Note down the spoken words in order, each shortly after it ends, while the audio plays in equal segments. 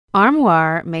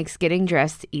Armoire makes getting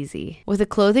dressed easy. With a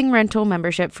clothing rental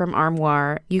membership from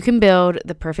Armoire, you can build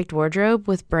the perfect wardrobe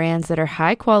with brands that are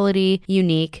high quality,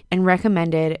 unique, and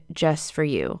recommended just for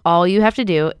you. All you have to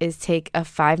do is take a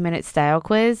 5-minute style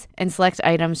quiz and select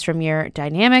items from your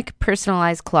dynamic,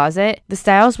 personalized closet. The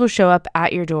styles will show up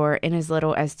at your door in as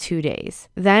little as 2 days.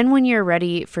 Then when you're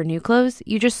ready for new clothes,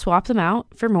 you just swap them out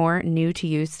for more new to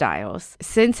you styles.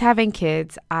 Since having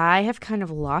kids, I have kind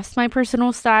of lost my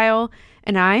personal style,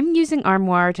 and I'm using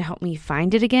Armoire to help me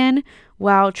find it again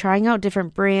while trying out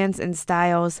different brands and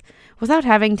styles without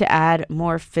having to add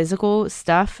more physical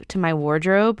stuff to my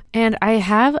wardrobe. And I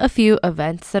have a few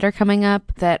events that are coming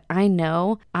up that I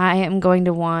know I am going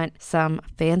to want some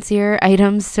fancier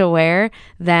items to wear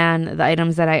than the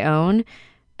items that I own.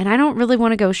 And I don't really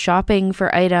want to go shopping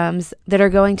for items that are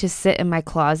going to sit in my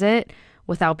closet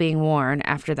without being worn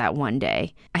after that one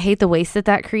day. I hate the waste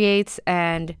that creates,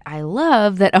 and I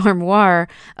love that Armoire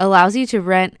allows you to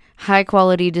rent high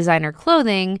quality designer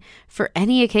clothing for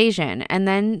any occasion and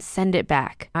then send it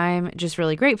back. I'm just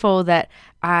really grateful that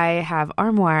I have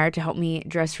Armoire to help me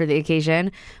dress for the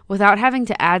occasion without having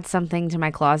to add something to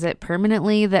my closet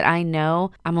permanently that I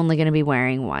know I'm only going to be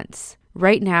wearing once.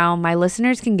 Right now, my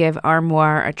listeners can give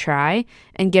Armoire a try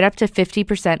and get up to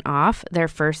 50% off their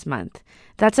first month.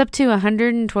 That's up to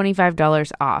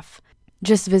 $125 off.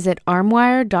 Just visit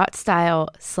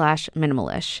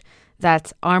armoire.style/minimalish.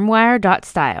 That's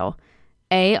armoire.style,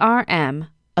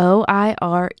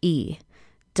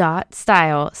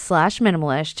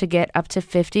 ARMOIRE.style/minimalish to get up to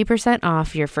 50%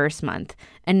 off your first month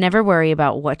and never worry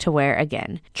about what to wear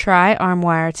again. Try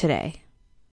Armoire today.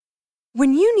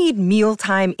 When you need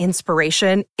mealtime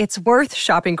inspiration, it's worth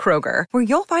shopping Kroger, where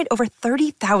you'll find over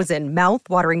 30,000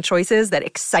 mouth-watering choices that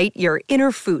excite your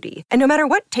inner foodie. And no matter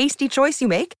what tasty choice you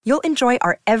make, you'll enjoy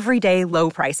our everyday low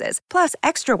prices, plus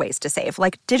extra ways to save,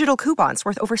 like digital coupons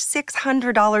worth over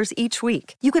 $600 each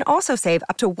week. You can also save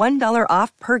up to $1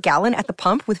 off per gallon at the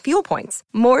pump with fuel points.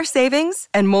 More savings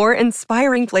and more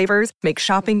inspiring flavors make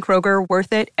shopping Kroger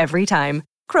worth it every time.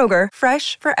 Kroger,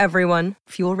 fresh for everyone.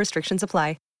 Fuel restrictions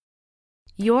apply.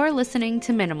 You're listening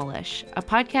to Minimalish, a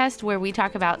podcast where we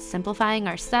talk about simplifying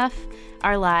our stuff,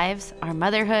 our lives, our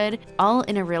motherhood, all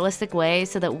in a realistic way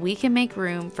so that we can make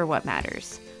room for what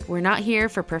matters. We're not here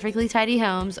for perfectly tidy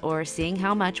homes or seeing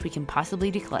how much we can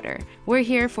possibly declutter. We're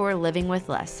here for living with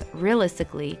less.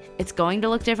 Realistically, it's going to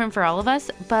look different for all of us,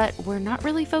 but we're not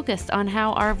really focused on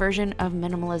how our version of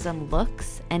minimalism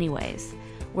looks anyways.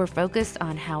 We're focused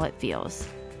on how it feels.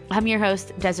 I'm your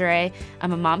host, Desiree.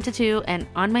 I'm a mom to two and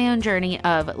on my own journey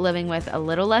of living with a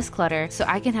little less clutter so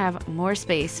I can have more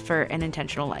space for an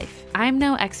intentional life. I'm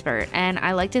no expert, and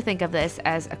I like to think of this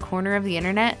as a corner of the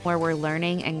internet where we're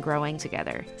learning and growing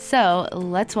together. So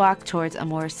let's walk towards a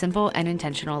more simple and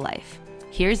intentional life.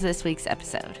 Here's this week's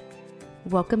episode.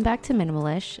 Welcome back to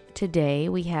Minimalish. Today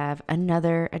we have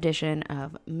another edition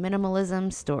of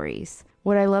Minimalism Stories.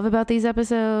 What I love about these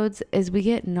episodes is we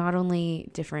get not only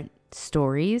different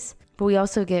stories, but we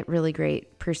also get really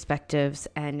great perspectives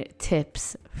and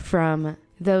tips from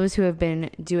those who have been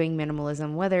doing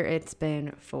minimalism, whether it's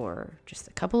been for just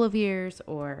a couple of years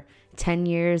or 10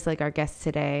 years like our guest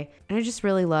today. And I just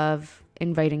really love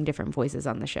inviting different voices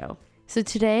on the show. So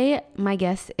today, my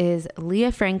guest is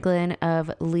Leah Franklin of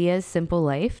Leah's Simple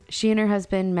Life. She and her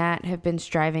husband, Matt, have been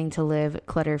striving to live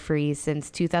clutter-free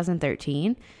since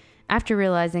 2013. After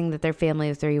realizing that their family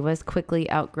of three was quickly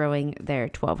outgrowing their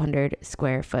 1,200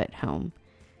 square foot home.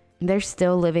 They're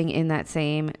still living in that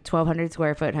same 1,200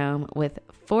 square foot home with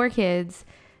 4 kids,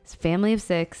 a family of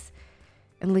 6,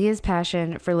 and Leah's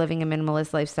passion for living a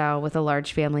minimalist lifestyle with a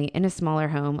large family in a smaller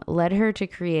home led her to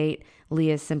create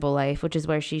Leah's Simple Life, which is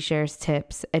where she shares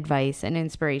tips, advice, and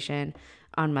inspiration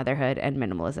on motherhood and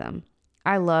minimalism.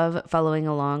 I love following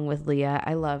along with Leah.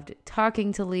 I loved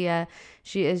talking to Leah.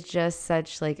 She is just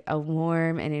such like a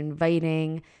warm and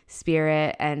inviting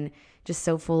spirit and just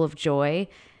so full of joy.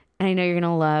 And I know you're going to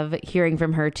love hearing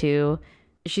from her too.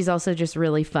 She's also just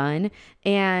really fun.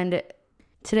 And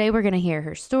today we're going to hear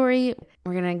her story.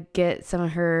 We're going to get some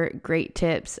of her great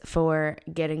tips for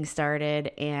getting started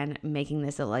and making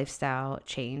this a lifestyle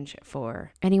change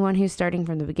for anyone who's starting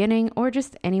from the beginning or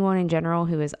just anyone in general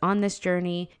who is on this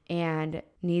journey and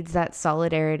needs that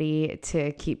solidarity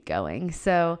to keep going.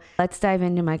 So let's dive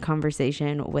into my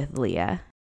conversation with Leah.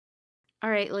 All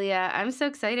right, Leah, I'm so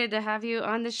excited to have you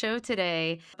on the show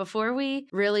today. Before we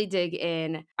really dig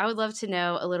in, I would love to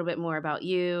know a little bit more about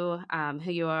you,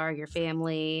 who you are, your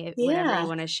family, whatever you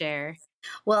want to share.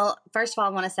 Well, first of all,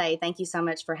 I want to say thank you so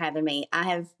much for having me. I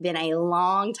have been a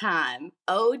long time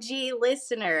OG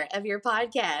listener of your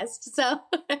podcast, so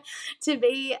to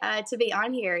be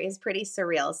on here is pretty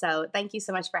surreal. So thank you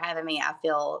so much for having me. I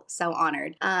feel so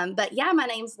honored. But yeah, my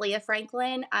name's Leah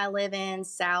Franklin. I live in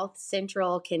South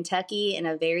Central Kentucky in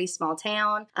a very small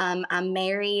town. I'm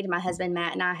married. My husband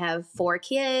Matt and I have 4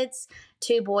 kids.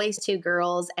 2 boys, 2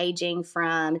 girls, aging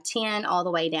from 10 all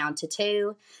the way down to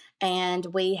 2, and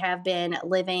we have been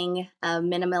living a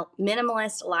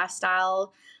minimalist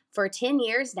lifestyle for 10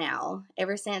 years now,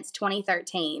 ever since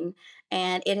 2013.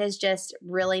 And it has just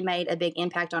really made a big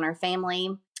impact on our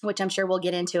family, which I'm sure we'll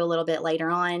get into a little bit later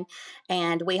on.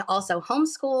 And we also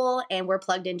homeschool, and we're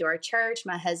plugged into our church.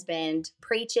 My husband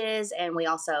preaches, and we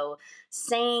also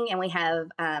sing, and we have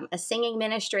a singing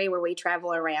ministry where we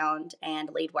travel around and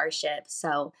lead worship.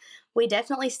 So we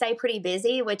definitely stay pretty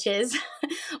busy, which is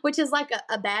which is like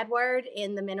a bad word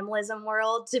in the minimalism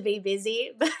world, to be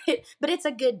busy, but it's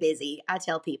a good busy. I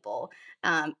tell people,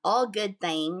 all good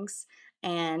things,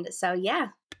 and so yeah.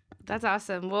 That's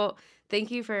awesome. Well,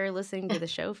 thank you for listening to the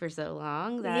show for so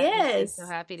long. That makes me so Yes,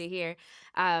 happy to hear,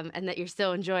 and that you're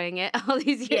still enjoying it all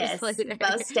these years yes, later.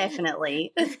 most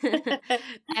definitely.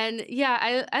 And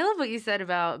yeah, I love what you said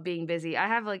about being busy. I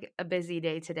have like a busy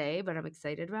day today, but I'm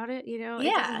excited about it. It doesn't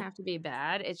Yeah, have to be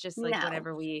bad. It's just like no,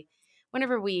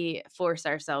 whenever we force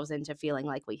ourselves into feeling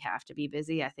like we have to be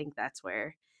busy, I think that's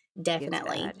where it gets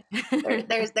definitely. bad.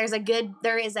 There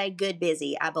is a good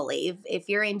busy, I believe. If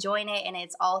you're enjoying it and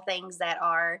it's all things that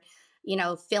are,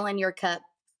 filling your cup,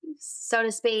 so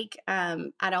to speak,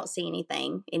 I don't see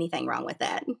anything wrong with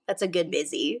that. That's a good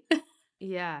busy.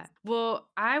 Yeah. Well,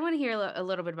 I want to hear a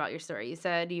little bit about your story. You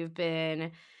said you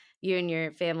and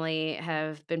your family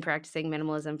have been practicing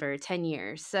minimalism for 10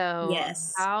 years. So,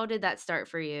 Yes. how did that start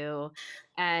for you?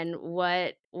 And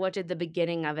what did the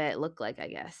beginning of it look like, I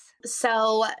guess?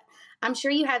 So I'm sure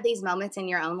you have these moments in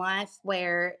your own life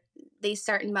where these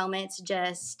certain moments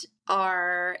just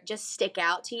stick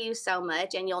out to you so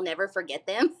much and you'll never forget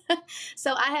them.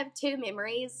 So I have 2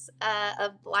 memories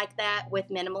of like that with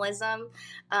minimalism.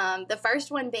 The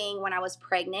first one being when I was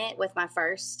pregnant with my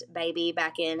first baby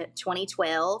back in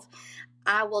 2012.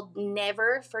 I will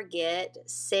never forget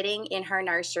sitting in her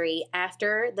nursery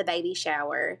after the baby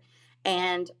shower,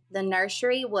 and the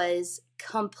nursery was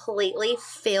completely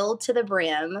filled to the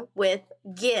brim with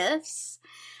gifts.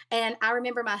 And I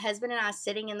remember my husband and I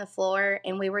sitting in the floor,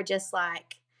 and we were just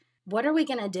like, what are we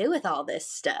going to do with all this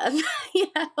stuff? you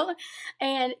know?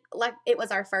 And like, it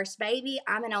was our first baby.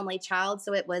 I'm an only child,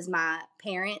 so it was my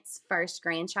parents' first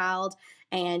grandchild.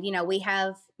 And,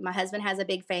 my husband has a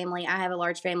big family. I have a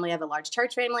large family. I have a large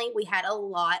church family. We had a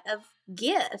lot of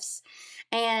gifts.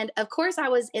 And of course, I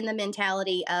was in the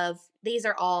mentality of these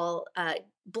are all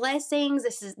blessings.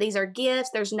 These are gifts.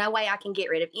 There's no way I can get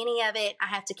rid of any of it. I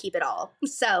have to keep it all.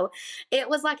 So it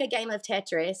was like a game of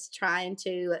Tetris trying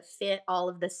to fit all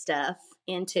of the stuff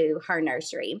into her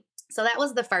nursery. So that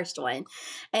was the first one.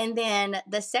 And then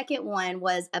the second one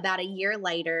was about a year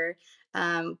later.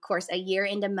 Of course, a year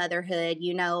into motherhood,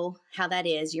 you know how that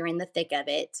is. You're in the thick of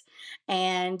it.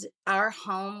 And our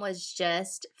home was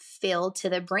just filled to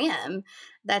the brim.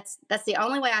 That's the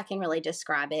only way I can really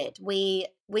describe it. We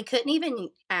couldn't even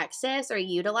access or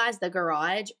utilize the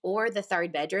garage or the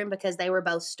third bedroom because they were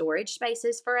both storage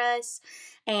spaces for us.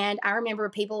 And I remember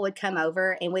people would come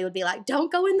over and we would be like,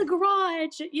 "Don't go in the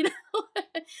garage,"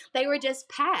 They were just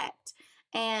packed.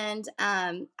 And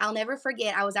I'll never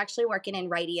forget, I was actually working in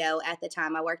radio at the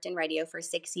time. I worked in radio for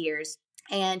 6 years.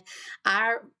 And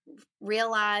I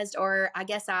realized, or I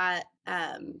guess I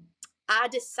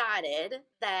decided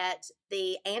that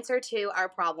the answer to our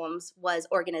problems was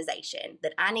organization,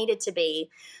 that I needed to be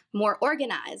more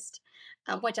organized,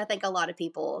 which I think a lot of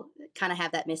people kind of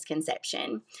have that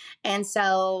misconception. And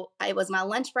so it was my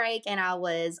lunch break, and I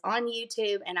was on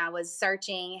YouTube and I was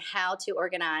searching how to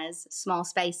organize small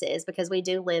spaces because we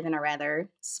do live in a rather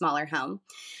smaller home.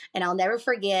 And I'll never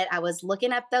forget, I was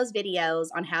looking up those videos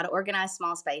on how to organize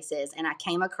small spaces, and I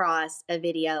came across a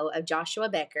video of Joshua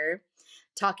Becker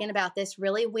talking about this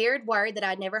really weird word that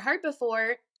I'd never heard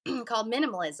before called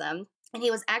minimalism. And he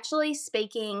was actually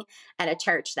speaking at a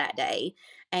church that day.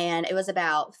 And it was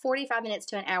about 45 minutes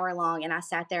to an hour long. And I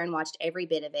sat there and watched every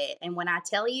bit of it. And when I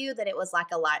tell you that it was like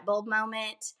a light bulb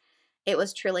moment, it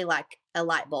was truly like a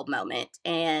light bulb moment.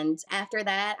 And after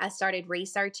that, I started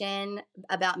researching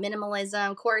about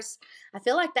minimalism. Of course, I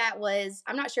feel like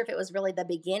I'm not sure if it was really the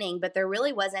beginning, but there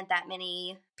really wasn't that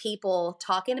many people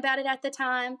talking about it at the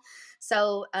time.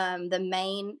 So the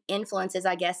main influences,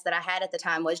 I guess, that I had at the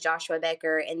time was Joshua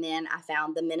Becker. And then I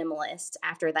found the minimalists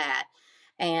after that.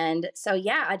 And so,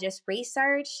 yeah, I just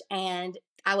researched and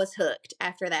I was hooked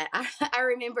after that. I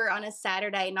remember on a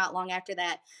Saturday, not long after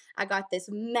that, I got this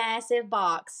massive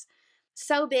box,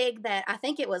 so big that I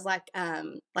think it was like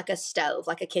a stove,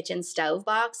 like a kitchen stove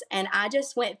box. And I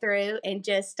just went through and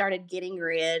just started getting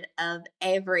rid of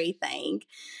everything.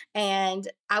 And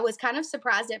I was kind of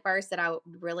surprised at first that I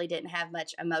really didn't have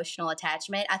much emotional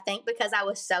attachment. I think because I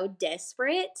was so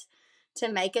desperate to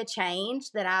make a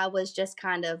change that I was just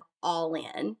kind of all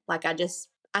in. Like I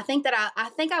think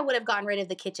I would have gotten rid of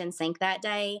the kitchen sink that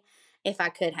day if I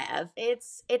could have.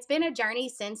 It's been a journey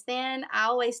since then. I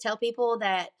always tell people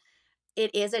that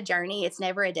it is a journey. It's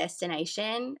never a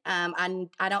destination. I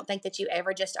don't think that you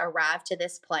ever just arrive to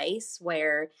this place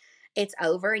where it's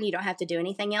over and you don't have to do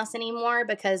anything else anymore,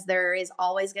 because there is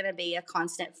always going to be a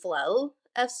constant flow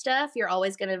of stuff. You're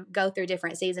always going to go through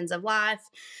different seasons of life.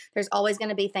 There's always going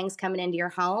to be things coming into your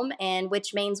home, and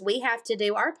which means we have to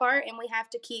do our part and we have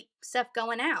to keep stuff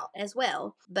going out as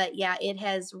well. But yeah, it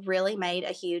has really made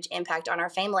a huge impact on our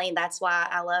family, and that's why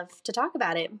I love to talk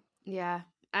about it. Yeah.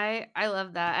 I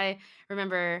love that. I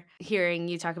remember hearing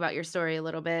you talk about your story a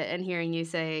little bit and hearing you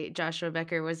say Joshua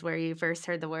Becker was where you first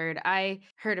heard the word. I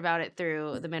heard about it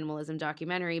through the minimalism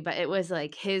documentary, but it was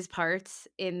like his parts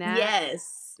in that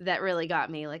Yes. that really got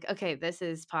me like, okay, this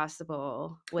is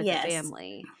possible with a Yes.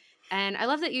 family. And I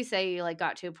love that you say you like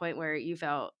got to a point where you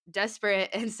felt desperate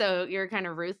and so you're kind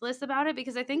of ruthless about it,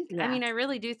 because I Yeah, mean, I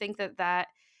really do think that that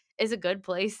is a good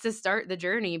place to start the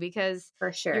journey, because for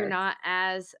you're sure. not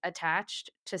as attached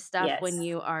to stuff when Yes.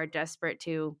 you are desperate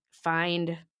to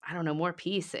find, I don't know, more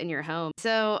peace in your home.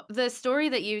 So, the story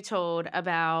that you told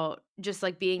about just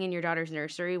like being in your daughter's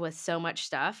nursery with so much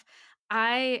stuff,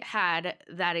 I had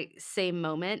that same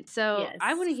moment. So,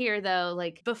 I want Yes. to hear though,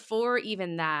 like before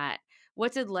even that,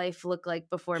 what did life look like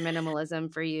before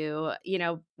minimalism for you?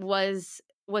 Was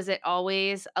it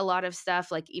always a lot of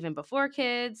stuff like even before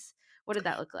kids? What did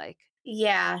that look like?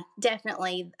 Yeah,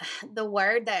 definitely. The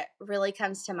word that really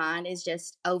comes to mind is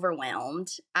just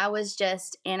overwhelmed. I was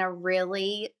just in a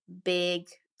really big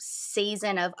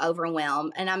season of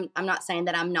overwhelm, and I'm not saying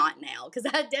that I'm not now, because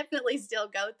I definitely still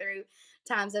go through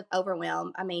times of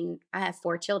overwhelm. I mean, I have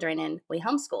 4 children and we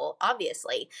homeschool,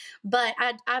 obviously, but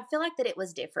I feel like that it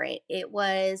was different. It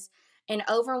was an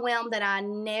overwhelm that I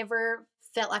never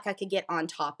felt like I could get on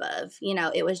top of.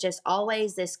 It was just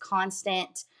always this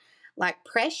constant like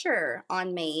pressure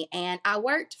on me. And I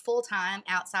worked full time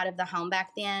outside of the home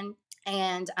back then.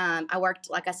 And I worked,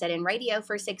 like I said, in radio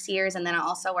for 6 years. And then I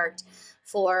also worked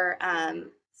for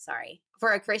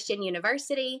a Christian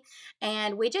university.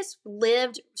 And we just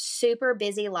lived super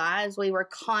busy lives. We were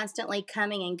constantly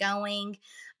coming and going.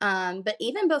 But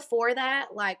even before that,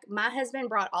 like my husband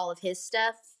brought all of his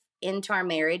stuff into our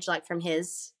marriage, like from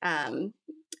his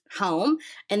home.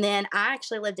 And then I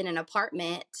actually lived in an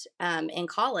apartment in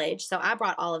college. So I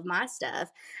brought all of my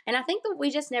stuff. And I think that we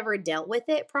just never dealt with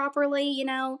it properly,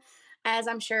 as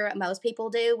I'm sure most people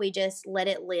do. We just let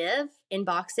it live in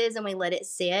boxes and we let it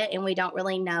sit and we don't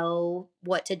really know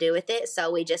what to do with it.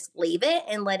 So we just leave it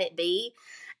and let it be.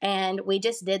 And we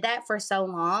just did that for so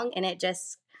long, and it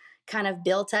just kind of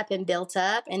built up and built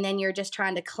up. And then you're just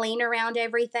trying to clean around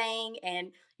everything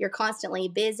and you're constantly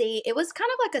busy. It was kind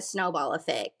of like a snowball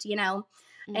effect.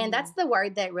 And that's Mhm. the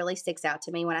word that really sticks out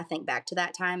to me when I think back to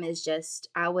that time, is just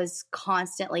I was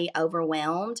constantly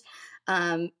overwhelmed.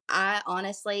 I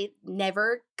honestly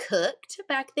never cooked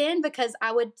back then because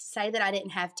I would say that I didn't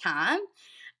have time,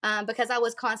 because I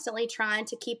was constantly trying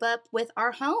to keep up with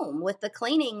our home, with the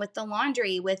cleaning, with the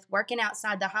laundry, with working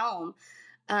outside the home.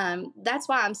 That's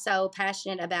why I'm so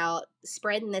passionate about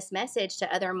spreading this message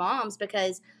to other moms,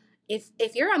 because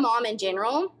if you're a mom in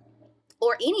general,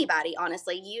 or anybody,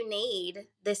 honestly, you need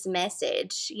this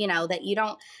message, that you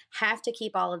don't have to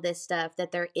keep all of this stuff,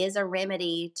 that there is a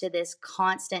remedy to this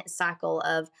constant cycle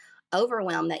of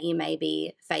overwhelm that you may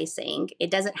be facing.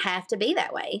 It doesn't have to be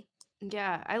that way.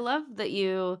 Yeah, I love that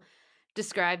you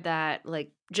describe that,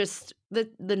 like, just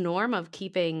the norm of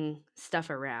keeping stuff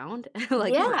around,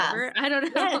 like, Yeah. forever. I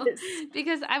don't know, Yes.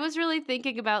 because I was really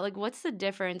thinking about, like, what's the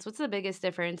difference? What's the biggest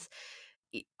difference?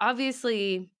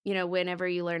 Obviously, whenever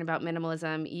you learn about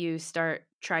minimalism, you start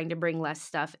trying to bring less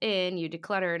stuff in, you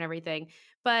declutter and everything.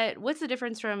 But what's the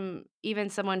difference from even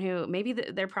someone who maybe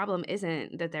their problem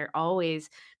isn't that they're always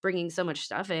bringing so much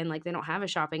stuff in, like they don't have a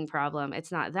shopping problem.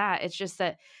 It's not that. It's just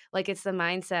that, like, it's the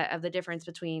mindset of the difference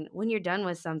between when you're done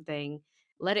with something,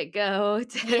 let it go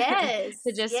to Yes.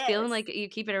 just feeling Yes. like you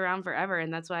keep it around forever.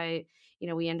 And that's why,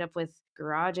 we end up with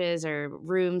garages or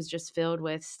rooms just filled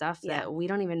with stuff Yeah. that we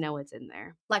don't even know what's in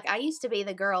there. Like I used to be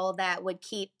the girl that would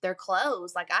keep their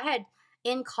clothes. Like I had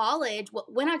in college,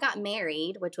 when I got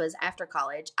married, which was after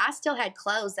college, I still had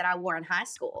clothes that I wore in high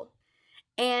school.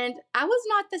 And I was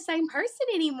not the same person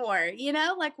anymore.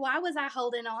 Like, why was I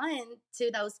holding on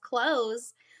to those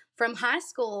clothes from high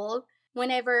school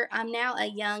whenever I'm now a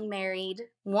young married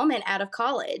woman out of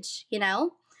college?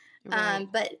 Right.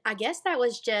 But I guess that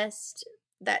was just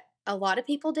that a lot of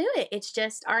people do it. It's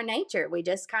just our nature. We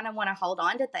just kind of want to hold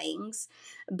on to things.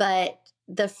 But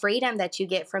the freedom that you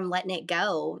get from letting it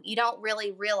go, you don't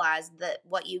really realize that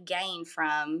what you gain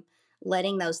from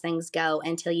letting those things go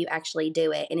until you actually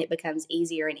do it, and it becomes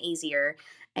easier and easier.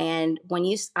 And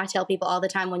I tell people all the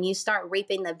time, when you start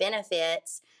reaping the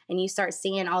benefits and you start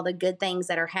seeing all the good things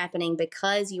that are happening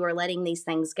because you are letting these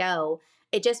things go,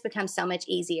 it just becomes so much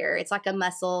easier. It's like a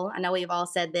muscle. I know we've all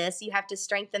said this. You have to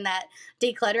strengthen that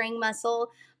decluttering muscle.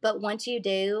 But once you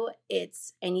do,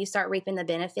 and you start reaping the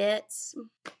benefits,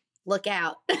 look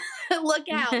out. Look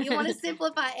out. You want to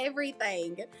simplify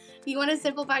everything. You want to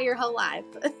simplify your whole life.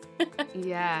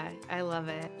 Yeah, I love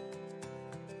it.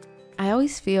 I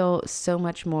always feel so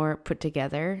much more put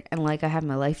together and like I have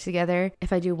my life together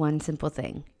if I do one simple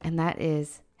thing, and that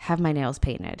is have my nails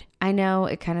painted. I know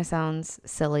it kind of sounds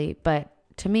silly, but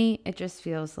to me, it just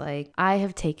feels like I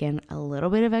have taken a little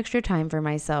bit of extra time for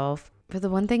myself. But the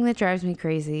one thing that drives me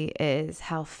crazy is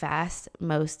how fast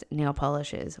most nail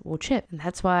polishes will chip. And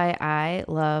that's why I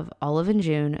love Olive &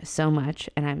 June so much,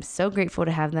 and I'm so grateful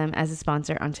to have them as a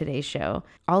sponsor on today's show.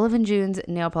 Olive & June's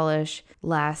nail polish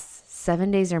lasts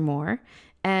 7 days or more,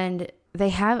 and they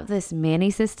have this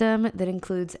mani system that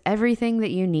includes everything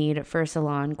that you need for a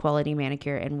salon quality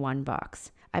manicure in one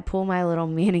box. I pull my little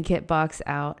mani kit box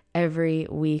out every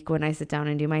week when I sit down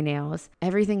and do my nails.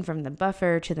 Everything from the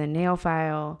buffer to the nail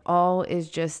file, all is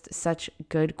just such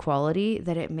good quality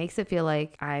that it makes it feel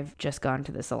like I've just gone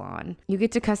to the salon. You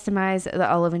get to customize the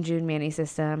Olive & June mani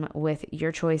system with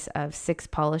your choice of 6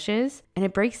 polishes, and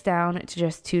it breaks down to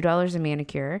just $2 a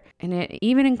manicure, and it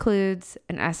even includes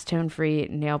an acetone-free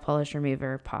nail polish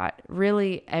remover pot.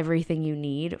 Really everything you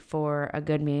need for a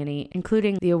good mani,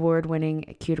 including the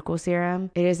award-winning cuticle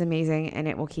serum. It is amazing, and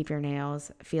it will keep your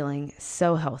nails feeling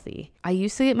so healthy. I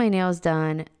used to get my nails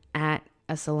done at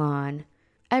a salon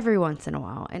every once in a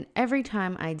while, and every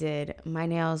time I did, my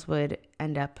nails would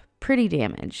end up pretty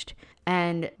damaged.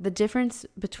 And the difference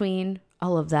between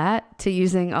all of that to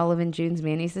using Olive & June's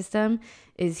mani system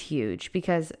is huge,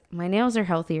 because my nails are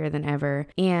healthier than ever,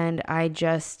 and I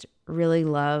just really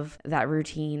love that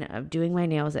routine of doing my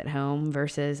nails at home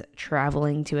versus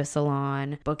traveling to a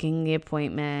salon, booking the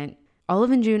appointment.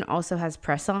 Olive & June also has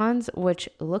press-ons, which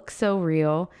look so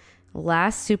real,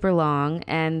 last super long,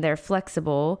 and they're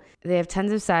flexible. They have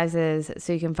tons of sizes,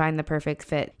 so you can find the perfect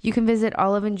fit. You can visit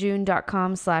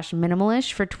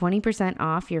oliveandjune.com/minimalish for 20%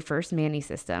 off your first mani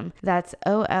system. That's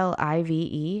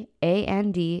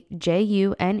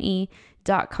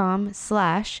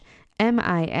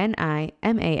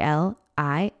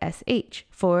oliveandjune.com/minimalish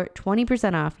for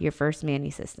 20% off your first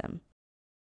mani system.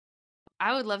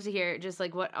 I would love to hear just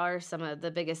like what are some of the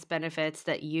biggest benefits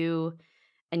that you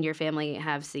and your family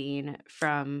have seen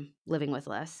from living with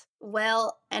less?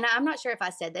 Well, and I'm not sure if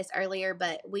I said this earlier,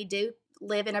 but we do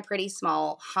live in a pretty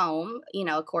small home,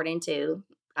 according to,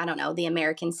 I don't know, the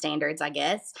American standards, I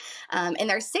guess. And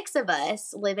there's 6 of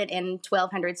us living in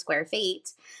 1,200 square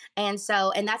feet. And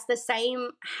that's the same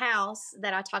house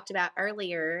that I talked about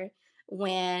earlier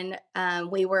when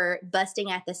we were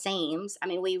busting at the seams. I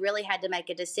mean, we really had to make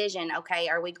a decision. Okay,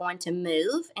 are we going to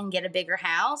move and get a bigger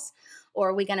house, or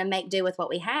are we going to make do with what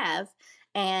we have?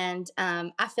 And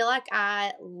I feel like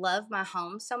I love my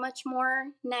home so much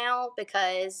more now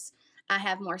because I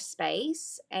have more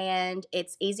space and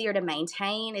it's easier to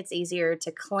maintain. It's easier to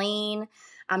clean.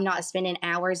 I'm not spending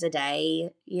hours a day,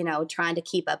 trying to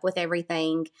keep up with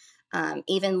everything.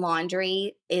 Even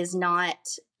laundry is not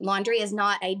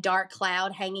a dark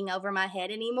cloud hanging over my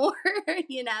head anymore.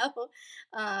 you know,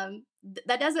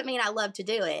 that doesn't mean I love to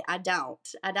do it. I don't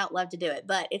love to do it,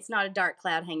 but it's not a dark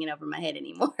cloud hanging over my head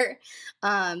anymore.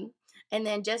 And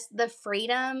then just the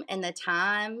freedom and the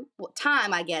time. Well,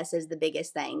 time, I guess, is the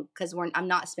biggest thing because I'm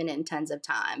not spending tons of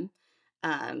time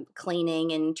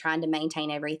cleaning and trying to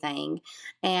maintain everything.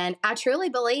 And I truly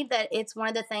believe that it's one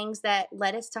of the things that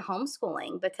led us to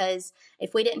homeschooling, because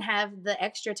if we didn't have the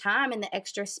extra time and the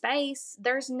extra space,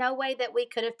 there's no way that we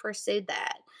could have pursued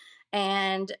that.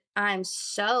 And I'm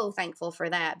so thankful for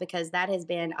that, because that has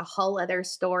been a whole other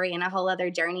story and a whole other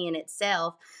journey in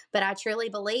itself. But I truly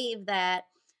believe that,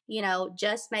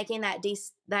 just making that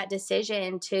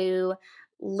decision to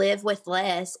live with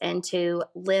less and to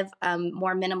live a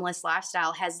more minimalist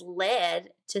lifestyle has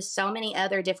led to so many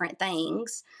other different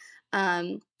things.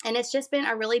 And it's just been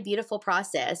a really beautiful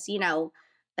process,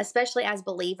 especially as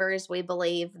believers. We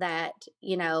believe that,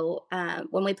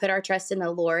 when we put our trust in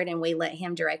the Lord and we let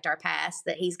Him direct our paths,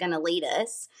 that He's going to lead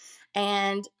us.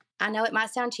 And I know it might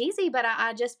sound cheesy, but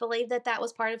I just believe that that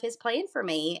was part of His plan for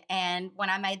me. And when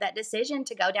I made that decision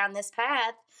to go down this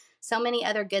path, so many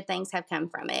other good things have come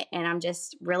from it. And I'm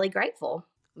just really grateful.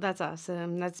 That's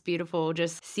awesome. That's beautiful.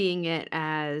 Just seeing it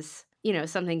as,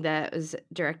 something that was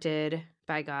directed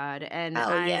by God. And Oh,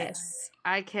 I yes.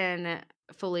 I can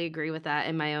fully agree with that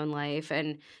in my own life,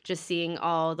 and just seeing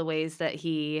all the ways that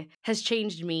he has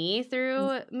changed me through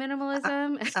A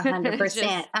minimalism. a hundred it's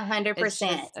percent. just A hundred it's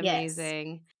percent. just Yes.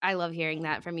 amazing. I love hearing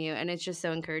that from you, and it's just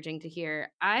so encouraging to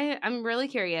hear. I'm really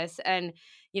curious, and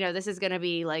this is going to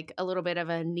be like a little bit of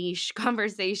a niche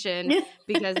conversation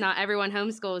because not everyone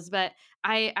homeschools, but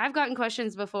I've gotten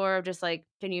questions before of just like,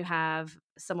 can you have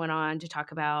someone on to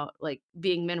talk about like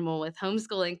being minimal with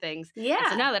homeschooling things? And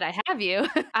so Yeah. now that I have you,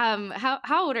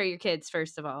 how old are your kids,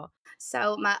 first of all?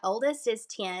 So my oldest is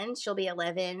 10. She'll be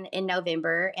 11 in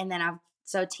November. And then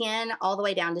so 10 all the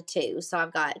way down to 2. So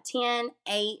I've got 10,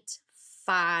 8,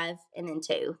 5, and then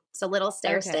 2. So little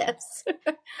stair Okay. steps.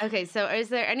 Okay, so is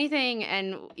there anything,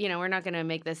 and we're not going to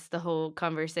make this the whole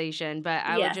conversation, but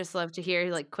I would Yeah. just love to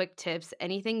hear like quick tips,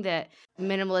 anything that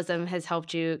minimalism has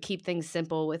helped you keep things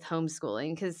simple with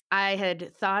homeschooling, cuz I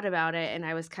had thought about it and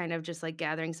I was kind of just like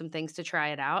gathering some things to try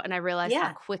it out, and I realized how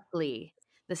Yeah. quickly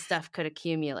the stuff could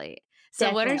accumulate.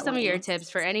 So what are some of your Definitely. tips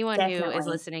for anyone who is Definitely.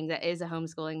 listening that is a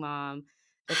homeschooling mom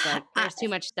that's like I there's too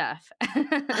much stuff?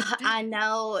 I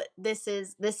know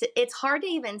it's hard to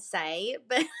even say,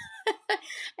 but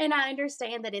and I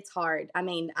understand that it's hard. I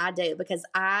mean, I do because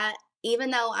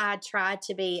even though I try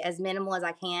to be as minimal as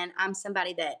I can, I'm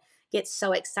somebody that gets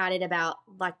so excited about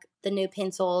like the new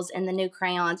pencils and the new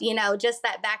crayons, just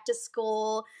that back to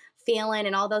school feeling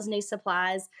and all those new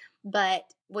supplies.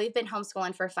 But we've been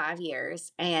homeschooling for 5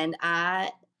 years, and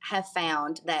I have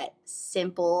found that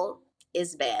simple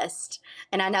is best.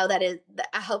 And I know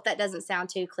I hope that doesn't sound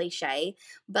too cliche,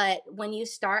 but when you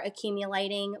start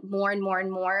accumulating more and more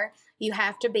and more, you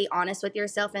have to be honest with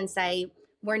yourself and say,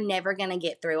 we're never going to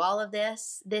get through all of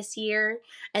this year.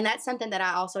 And that's something that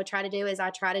I also try to do is I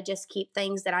try to just keep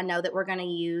things that I know that we're going to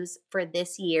use for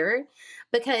this year.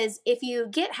 Because if you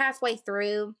get halfway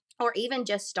through or even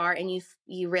just start and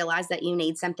you realize that you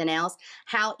need something else,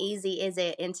 how easy is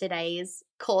it in today's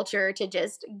culture to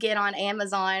just get on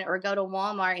Amazon or go to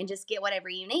Walmart and just get whatever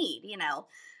you need?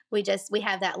 We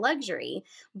have that luxury,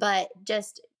 but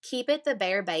just keep it the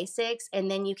bare basics and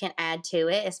then you can add to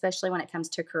it, especially when it comes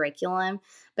to curriculum.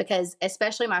 Because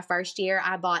especially my first year,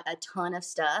 I bought a ton of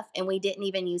stuff and we didn't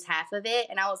even use half of it.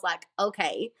 And I was like,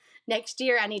 okay, next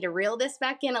year I need to reel this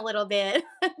back in a little bit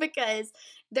because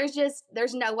there's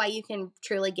no way you can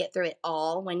truly get through it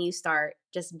all when you start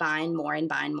just buying more and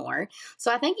buying more.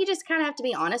 So I think you just kind of have to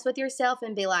be honest with yourself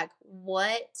and be like,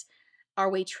 what are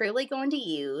we truly going to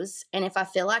use? And if I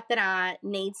feel like that I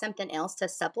need something else to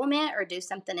supplement or do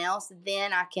something else,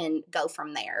 then I can go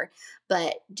from there.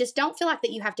 But just don't feel like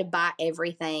that you have to buy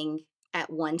everything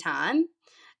at one time.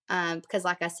 Because,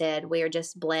 like I said, we are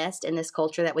just blessed in this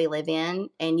culture that we live in,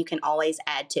 and you can always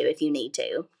add to if you need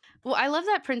to. Well, I love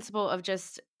that principle of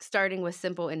just starting with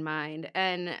simple in mind.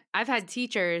 And I've had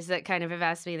teachers that kind of have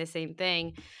asked me the same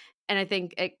thing. And I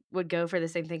think it would go for the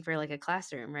same thing for like a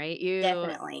classroom, right? You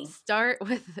Definitely. start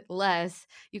with less,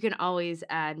 you can always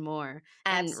add more.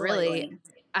 And really, Absolutely.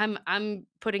 I'm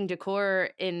putting decor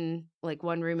in like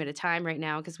one room at a time right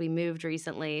now because we moved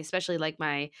recently, especially like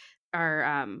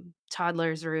our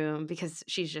toddler's room because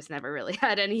she's just never really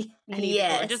had any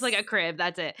decor, just like a Yes. crib,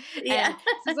 that's it. Yeah. And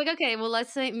so it's like, okay, well,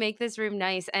 let's make this room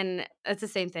nice. And that's the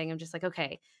same thing. I'm just like,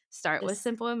 okay, start with Just,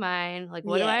 simple in mind. Like,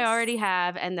 what do I yes. already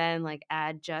have? And then like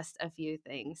add just a few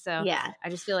things. So Yeah. I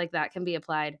just feel like that can be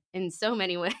applied in so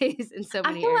many ways in so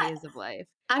I many feel like areas of life.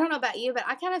 I don't know about you, but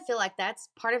I kind of feel like that's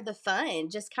part of the fun,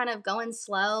 just kind of going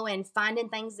slow and finding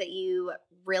things that you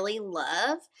really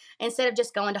love instead of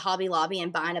just going to Hobby Lobby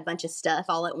and buying a bunch of stuff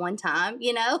all at one time.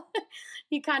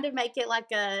 You kind of make it like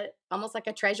almost like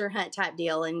a treasure hunt type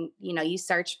deal and you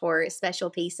search for special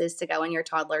pieces to go in your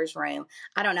toddler's room.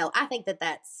 I don't know. I think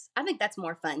that's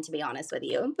more fun, to be honest with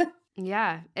you.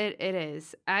 Yeah, it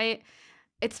is.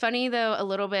 It's funny though a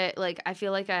little bit, like, I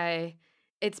feel like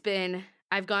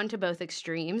I've gone to both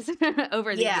extremes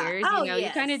over the Yeah. years, Oh, you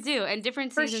kinda yes. do, and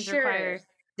different For seasons require sure.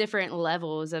 different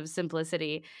levels of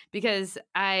simplicity, because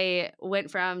I went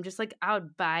from just like I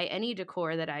would buy any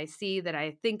decor that I see that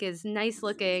I think is nice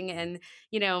looking, and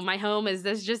my home is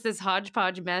this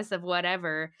hodgepodge mess of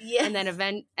whatever. Yeah. And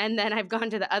then I've gone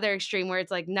to the other extreme where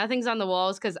it's like nothing's on the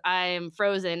walls because I am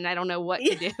frozen and I don't know what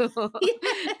to Yeah. do.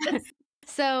 Yes.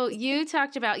 So you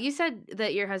said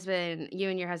that you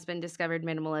and your husband discovered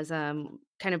minimalism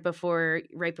kind of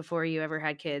right before you ever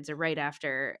had kids, or right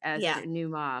after, as Yeah. a new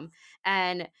mom.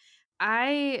 And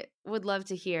I would love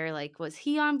to hear, like, was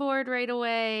he on board right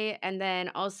away? And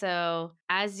then also,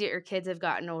 as your kids have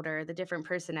gotten older, the different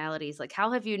personalities, like,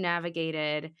 how have you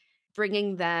navigated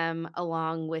bringing them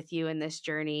along with you in this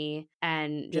journey,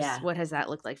 and just Yeah. what has that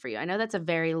looked like for you? I know that's a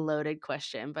very loaded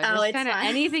question, but Oh, just it's kind of fine.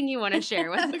 anything you want to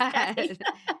share with Okay. that.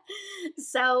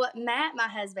 So, Matt, my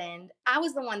husband, I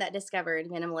was the one that discovered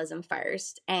minimalism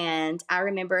first. And I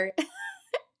remember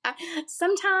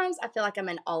sometimes I feel like I'm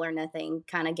an all or nothing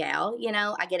kind of gal.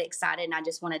 I get excited and I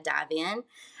just want to dive in.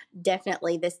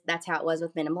 Definitely that's how it was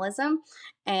with minimalism.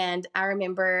 And I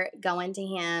remember going to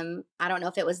him, I don't know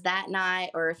if it was that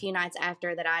night or a few nights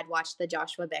after, that I'd watched the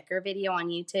Joshua Becker video on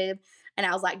YouTube, and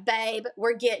I was like, babe,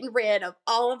 we're getting rid of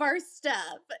all of our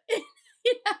stuff.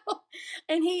 you know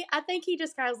and I think he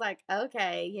just kind of was like,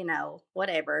 okay,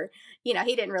 whatever. He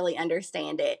didn't really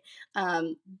understand it.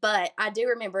 But I do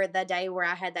remember the day where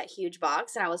I had that huge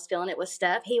box and I was filling it with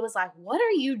stuff. He was like, what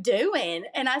are you doing?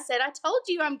 And I said, I told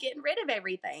you I'm getting rid of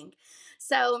everything.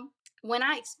 So when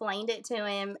I explained it to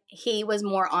him, he was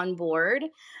more on board.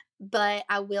 But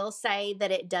I will say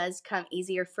that it does come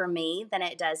easier for me than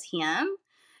it does him,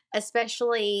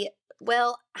 especially,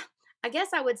 well, I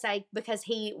guess I would say because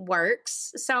he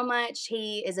works so much.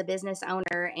 He is a business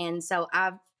owner, and so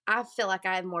I feel like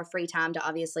I have more free time to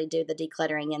obviously do the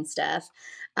decluttering and stuff.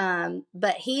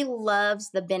 But he loves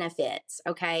the benefits.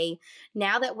 Okay,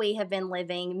 now that we have been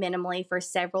living minimally for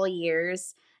several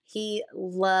years, he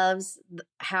loves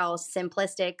how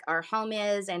simplistic our home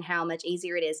is and how much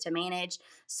easier it is to manage.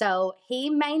 So he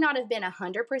may not have been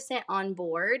 100% on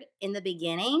board in the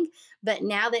beginning, but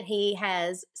now that he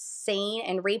has seen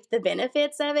and reaped the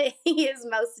benefits of it, he is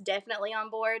most definitely on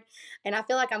board. And I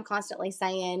feel like I'm constantly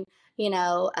saying,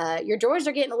 your drawers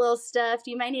are getting a little stuffed.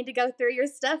 You may need to go through your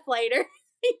stuff later.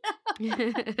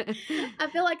 I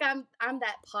feel like I'm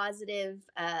that positive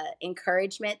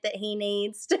encouragement that he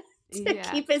needs to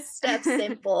Yeah. keep his stuff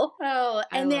simple. Oh,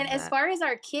 I and then love as that. far as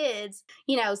our kids,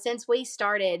 since we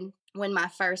started when my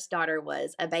first daughter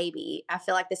was a baby, I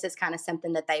feel like this is kind of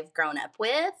something that they've grown up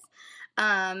with.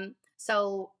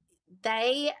 So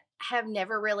they have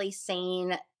never really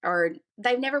seen, or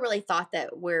they've never really thought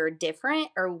that we're different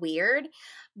or weird.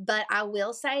 But I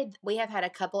will say we have had a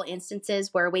couple instances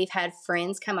where we've had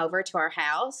friends come over to our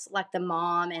house, like the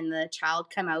mom and the child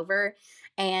come over,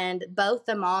 and both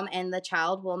the mom and the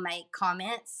child will make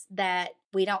comments that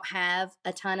we don't have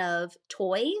a ton of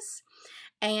toys.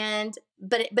 And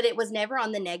but it was never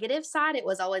on the negative side. It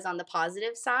was always on the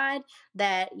positive side,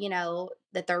 that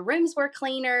that their rooms were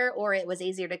cleaner or it was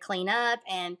easier to clean up.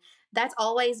 And that's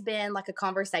always been like a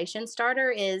conversation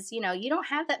starter, is you don't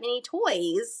have that many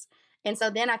toys. And so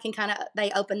then I can kind of,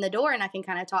 they open the door and I can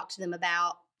kind of talk to them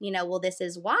about, well, this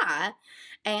is why.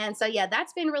 And so yeah,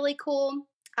 that's been really cool.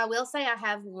 I will say I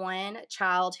have one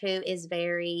child who is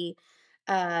very,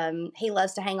 he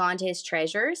loves to hang on to his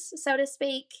treasures, so to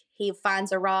speak. He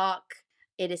finds a rock.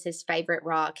 It is his favorite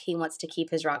rock. He wants to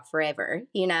keep his rock forever,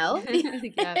 Yep.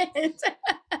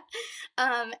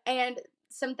 and, and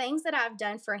some things that I've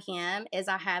done for him is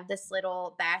I have this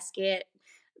little basket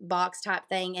box type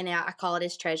thing, and I call it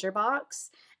his treasure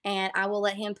box. And I will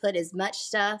let him put as much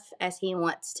stuff as he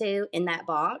wants to in that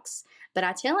box. But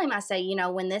I tell him, I say,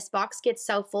 when this box gets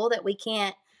so full that we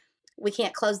can't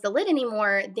close the lid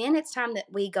anymore, then it's time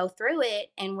that we go through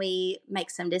it and we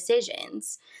make some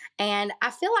decisions. And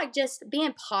I feel like just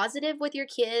being positive with your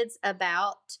kids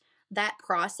about that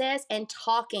process and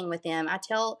talking with them. I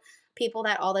tell people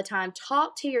that all the time: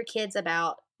 talk to your kids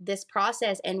about this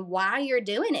process and why you're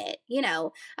doing it.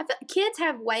 I feel kids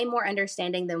have way more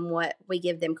understanding than what we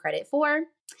give them credit for.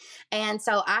 And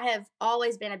so I have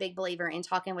always been a big believer in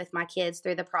talking with my kids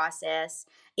through the process,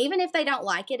 even if they don't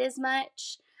like it as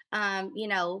much.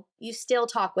 You still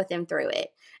talk with them through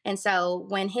it. And so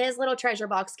when his little treasure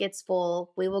box gets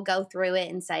full, we will go through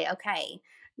it and say, okay,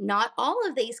 not all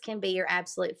of these can be your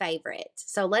absolute favorite.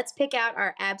 So let's pick out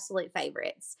our absolute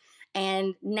favorites.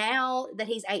 And now that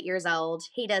he's 8 years old,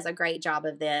 he does a great job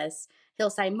of this. He'll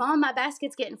say, Mom, my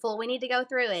basket's getting full. We need to go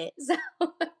through it. So,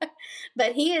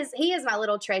 but he is my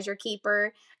little treasure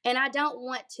keeper. And I don't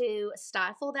want to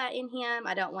stifle that in him.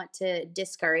 I don't want to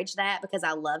discourage that, because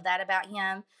I love that about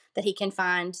him. that he can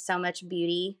find so much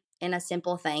beauty in a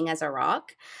simple thing as a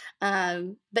rock.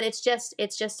 But it's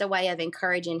just a way of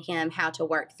encouraging him how to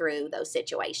work through those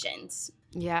situations.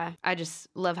 Yeah, I just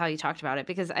love how you talked about it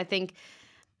because I think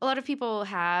a lot of people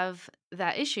have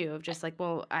that issue of just like,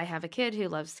 well, I have a kid who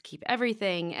loves to keep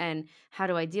everything and how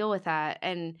do I deal with that?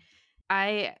 And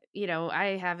I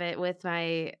have it with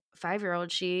my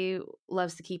 5-year-old. She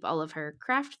loves to keep all of her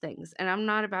craft things. And I'm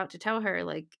not about to tell her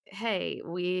like, hey,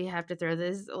 we have to throw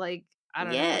this, like, I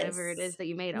don't know, whatever it is Yes. that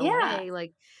you made Yeah. away.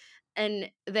 Like,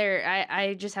 and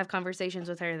I just have conversations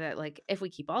with her that like if we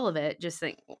keep all of it, just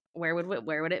think where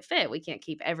would it fit? We can't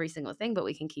keep every single thing, but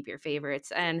we can keep your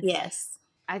favorites. And Yes.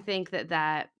 I think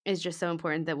that is just so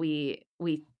important that we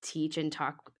teach and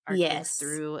talk our kids Yes.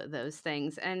 through those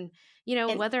things. And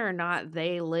And whether or not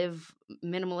they live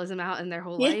minimalism out in their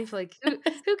whole yeah. life, like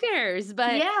who cares?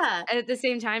 But Yeah. at the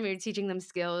same time, you're teaching them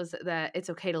skills that it's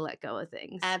okay to let go of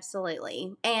things.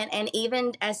 Absolutely. And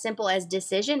even as simple as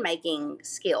decision making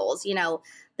skills,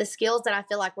 the skills that I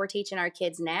feel like we're teaching our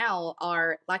kids now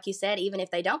are, like you said, even if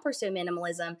they don't pursue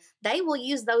minimalism, they will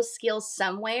use those skills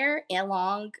somewhere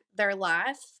along their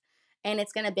life, and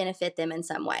it's going to benefit them in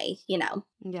some way.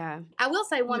 Yeah. I will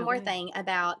say one No, go more ahead. thing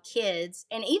about kids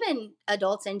and even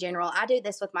adults in general. I do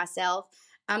this with myself.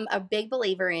 I'm a big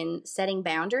believer in setting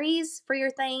boundaries for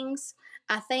your things.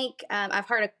 I think I've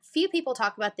heard a few people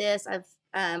talk about this.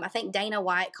 I think Dana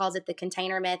White calls it the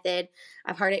container method.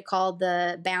 I've heard it called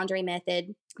the boundary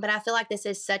method. But I feel like this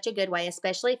is such a good way,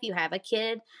 especially if you have a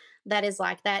kid that is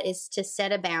like that, is to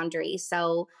set a boundary.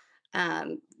 So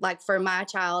like for my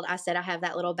child, I said I have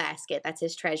that little basket. That's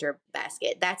his treasure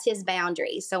basket. That's his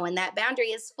boundary. So when that boundary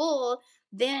is full,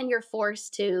 then you're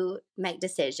forced to make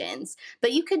decisions.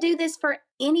 But you could do this for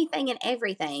anything and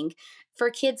everything. For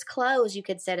kids' clothes, you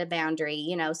could set a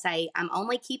boundary. Say, I'm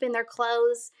only keeping their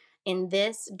clothes in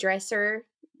this dresser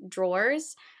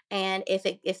drawers. And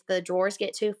if the drawers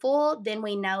get too full, then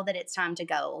we know that it's time to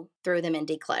go through them and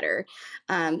declutter.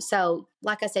 So,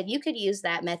 like I said, you could use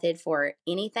that method for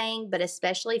anything, but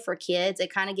especially for kids,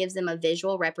 it kind of gives them a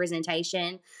visual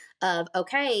representation of,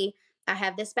 okay, I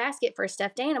have this basket for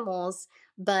stuffed animals,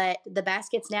 but the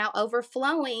basket's now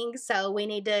overflowing. So we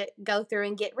need to go through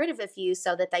and get rid of a few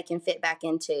so that they can fit back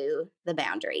into the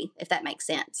boundary, if that makes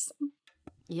sense.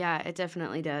 Yeah, it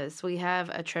definitely does. We have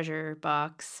a treasure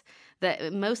box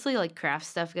that mostly like craft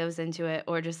stuff goes into it,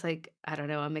 or just like, I don't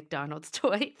know, a McDonald's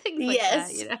toy, things like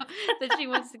that, Yes. that she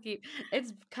wants to keep.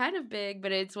 It's kind of big,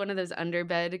 but it's one of those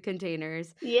underbed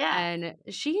containers. Yeah. And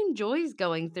she enjoys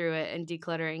going through it and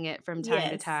decluttering it from time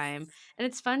to Yes. time. And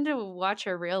it's fun to watch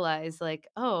her realize, like,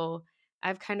 oh,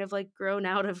 I've kind of like grown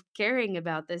out of caring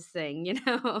about this thing, and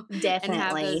have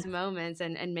Definitely. those moments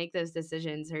and make those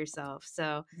decisions herself. So I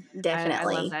love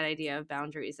Definitely. that idea of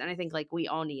boundaries, and I think, like, we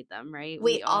all need them, right?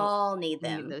 We We all all need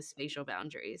need them. those spatial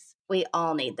boundaries. We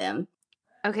all need them.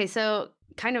 Okay, so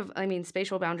kind of I mean,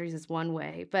 spatial boundaries is one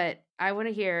way, but I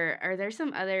wanna hear, are there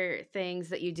some other things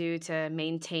that you do to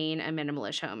maintain a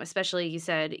minimalist home? Especially you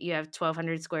said you have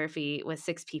 1,200 square feet with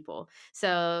 6 people.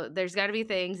 So, there's gotta be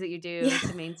things that you do Yeah.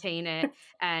 to maintain it,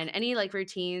 and any, like,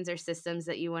 routines or systems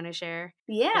that you wanna share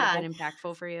that have Yeah. been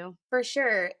impactful for you? For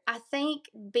sure. I think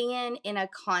being in a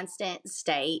constant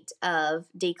state of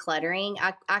decluttering,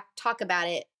 I talk about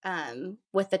it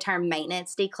with the term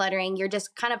maintenance decluttering. You're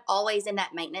just kind of always in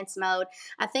that maintenance mode.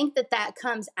 I think that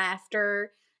comes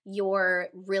after your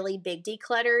really big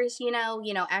declutters,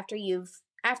 after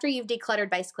you've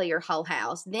decluttered basically your whole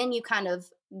house, then you kind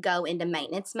of go into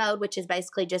maintenance mode, which is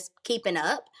basically just keeping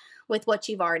up with what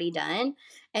you've already done.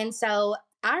 And so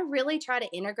I really try to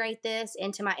integrate this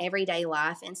into my everyday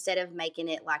life instead of making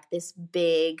it like this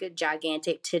big,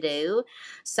 gigantic to do.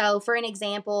 So, for an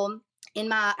example,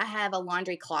 I have a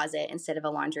laundry closet instead of a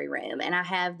laundry room, and I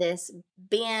have this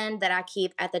bin that I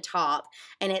keep at the top,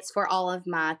 and it's for all of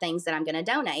my things that I'm going to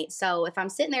donate. So, if I'm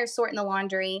sitting there sorting the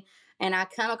laundry and I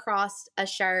come across a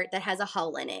shirt that has a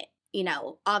hole in it,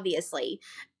 obviously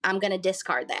I'm going to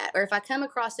discard that. Or if I come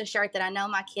across a shirt that I know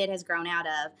my kid has grown out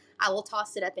of, I will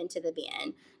toss it up into the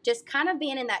bin. Just kind of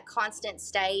being in that constant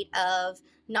state of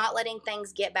not letting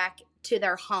things get back to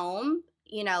their home,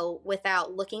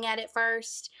 without looking at it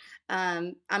first.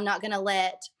 I'm not going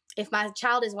to if my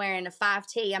child is wearing a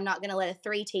 5T, I'm not going to let a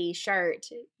 3T shirt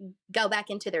go back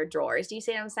into their drawers. Do you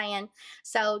see what I'm saying?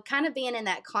 So, kind of being in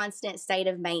that constant state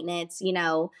of maintenance,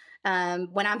 when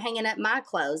I'm hanging up my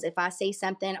clothes, if I see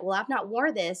something, well, I've not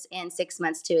wore this in 6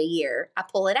 months to a year, I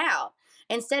pull it out.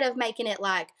 instead of making it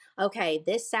like, okay,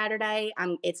 this Saturday,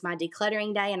 it's my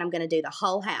decluttering day and I'm going to do the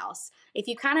whole house. If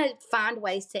you kind of find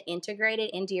ways to integrate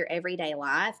it into your everyday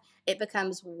life, it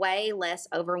becomes way less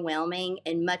overwhelming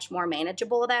and much more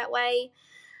manageable that way.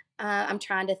 I'm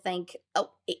trying to think,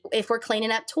 oh, if we're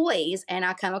cleaning up toys and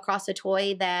I come across a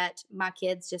toy that my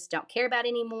kids just don't care about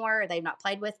anymore, or they've not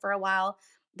played with for a while,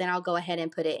 then I'll go ahead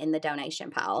and put it in the donation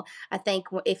pile. I think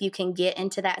if you can get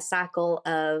into that cycle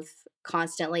of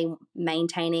constantly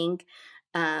maintaining,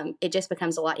 it just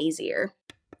becomes a lot easier.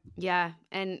 Yeah.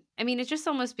 And I mean, it just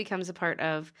almost becomes a part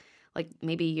of like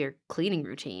maybe your cleaning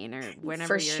routine or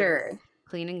whenever For you're sure.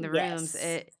 cleaning the rooms. Yes.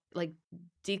 It like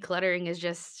decluttering is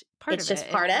just part It's of just it.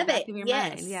 It's part in the of back it. of your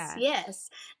mind. Yes, Yeah. yes.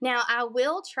 Now, I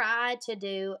will try to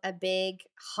do a big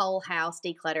whole house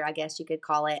declutter, I guess you could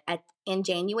call it, in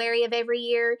January of every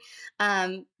year.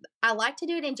 Um, I like to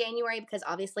do it in January because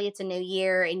obviously it's a new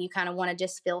year and you kind of want to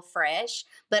just feel fresh.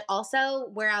 But also,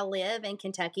 where I live in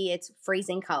Kentucky, it's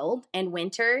freezing cold and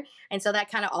winter. And so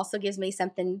that kind of also gives me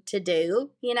something to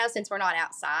do, since we're not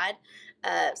outside.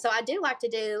 So I do like to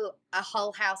do a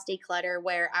whole house declutter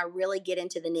where I really get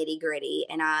into the nitty gritty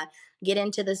and I get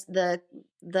into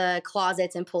the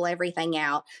closets and pull everything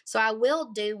out. So I will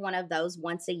do one of those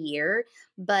once a year,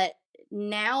 but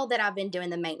now that I've been doing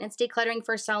the maintenance decluttering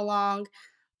for so long,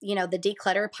 the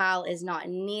declutter pile is not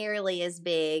nearly as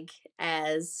big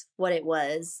as what it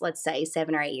was, let's say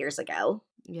 7 or 8 years ago.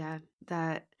 Yeah.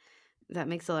 That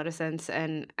makes a lot of sense,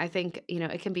 and I think,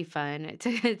 it can be fun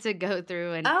to go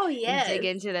through Oh, and dig yes,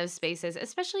 into those spaces,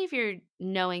 especially if you're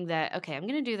knowing that, "Okay, I'm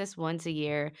gonna do this once a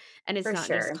year," and it's for not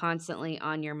just sure. constantly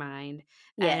on your mind,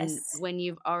 and Yes. when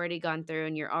you've already gone through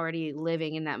and you're already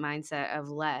living in that mindset of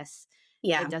less, it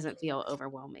Yeah. doesn't feel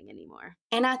overwhelming anymore.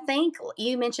 And I think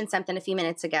you mentioned something a few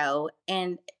minutes ago,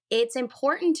 and it's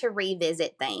important to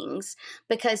revisit things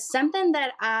because something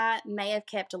that I may have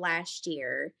kept last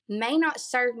year may not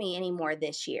serve me anymore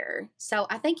this year. So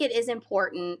I think it is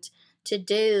important to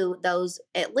do those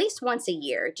at least once a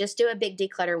year. Just do a big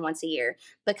declutter once a year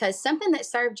because something that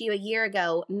served you a year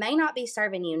ago may not be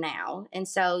serving you now. And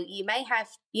so you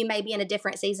may be in a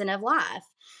different season of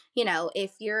life.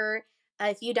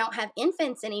 If you don't have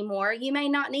infants anymore, you may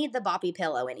not need the boppy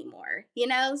pillow anymore,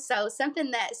 So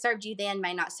something that served you then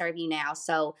may not serve you now.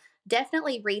 So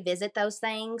definitely revisit those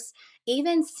things.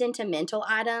 Even sentimental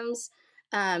items.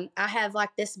 I have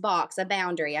like this box, a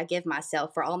boundary I give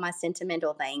myself for all my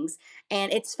sentimental things.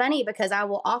 And it's funny because I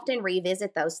will often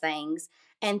revisit those things.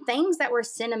 And things that were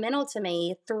sentimental to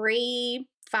me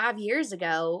 5 years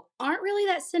ago aren't really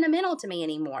that sentimental to me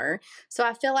anymore. So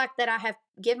I feel like that I have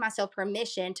give myself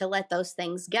permission to let those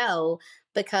things go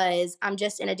because I'm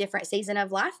just in a different season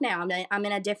of life now. I'm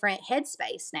in a different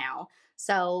headspace now.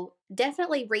 So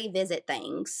definitely revisit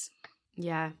things.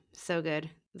 Yeah, so good.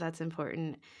 That's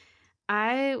important.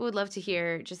 I would love to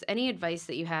hear just any advice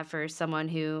that you have for someone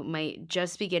who might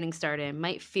just be getting started,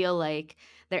 might feel like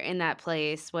they're in that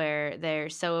place where they're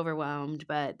so overwhelmed,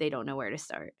 but they don't know where to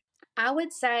start. I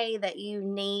would say that you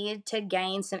need to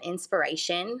gain some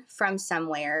inspiration from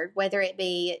somewhere, whether it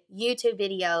be YouTube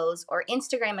videos or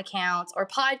Instagram accounts or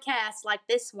podcasts like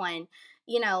this one.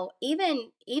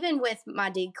 Even with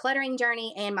my decluttering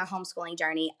journey and my homeschooling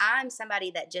journey, I'm somebody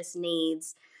that just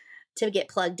needs to get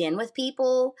plugged in with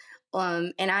people.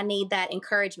 And I need that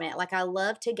encouragement. Like, I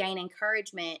love to gain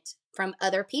encouragement from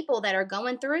other people that are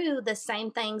going through the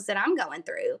same things that I'm going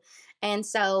through. And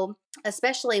so,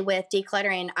 especially with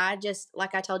decluttering,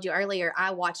 like I told you earlier,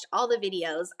 I watched all the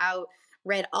videos. I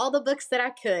read all the books that I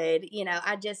could.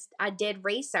 I did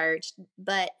research,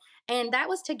 and that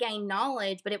was to gain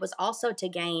knowledge, but it was also to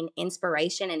gain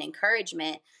inspiration and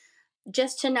encouragement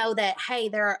just to know that, hey,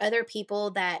 there are other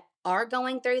people that are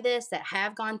going through this, that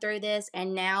have gone through this,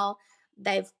 and now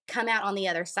they've come out on the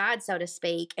other side, so to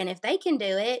speak. And if they can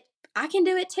do it, I can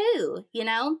do it too.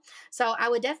 So I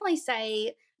would definitely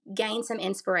say gain some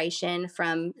inspiration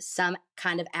from some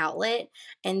kind of outlet.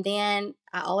 And then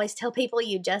I always tell people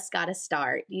you just got to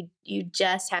start. You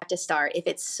just have to start. If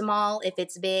it's small, if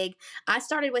it's big. I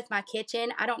started with my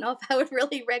kitchen. I don't know if I would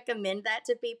really recommend that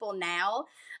to people now,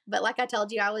 but like I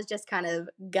told you, I was just kind of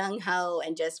gung ho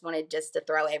and just wanted just to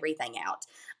throw everything out.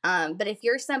 But if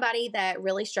you're somebody that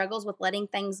really struggles with letting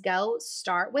things go,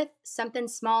 start with something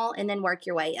small and then work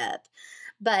your way up.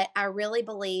 But I really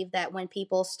believe that when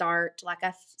people start, like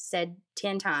I've said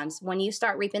 10 times, when you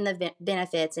start reaping the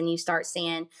benefits and you start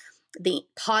seeing the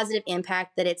positive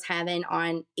impact that it's having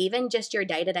on even just your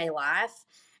day to day life,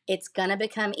 it's going to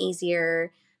become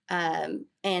easier. And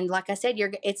like I said,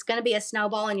 it's going to be a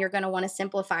snowball and you're going to want to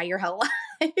simplify your whole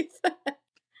life.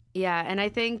 Yeah, and I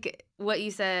think what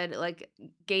you said, like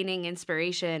gaining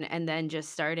inspiration and then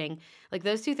just starting, like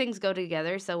those two things go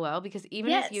together so well because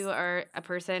even if you Yes. are a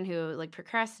person who like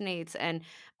procrastinates and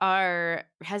are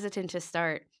hesitant to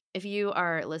start, if you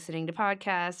are listening to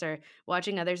podcasts or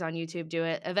watching others on YouTube do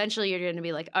it, eventually you're going to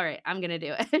be like, all right, I'm going to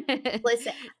do it.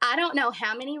 Listen, I don't know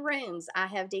how many rooms I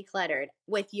have decluttered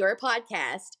with your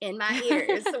podcast in my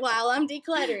ears while I'm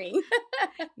decluttering.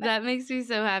 That makes me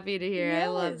so happy to hear. I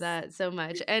love Yes. that so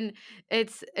much. And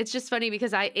it's just funny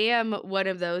because I am one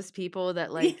of those people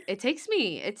that like it takes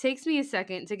me a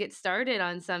second to get started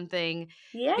on something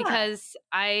Yeah. because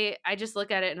I just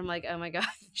look at it and I'm like, "Oh my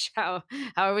gosh, how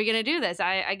are we going to do this?"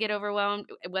 I get overwhelmed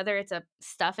whether it's a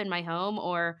stuff in my home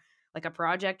or like a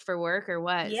project for work or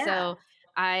what. Yeah. So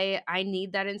I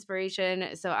need that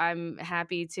inspiration, so I'm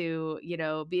happy to,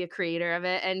 be a creator of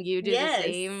it, and you do the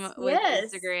same Yes. with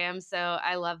Yes. Instagram, so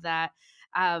I love that.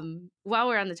 While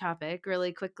we're on the topic,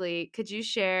 really quickly, could you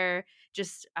share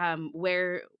just,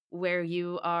 where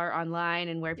you are online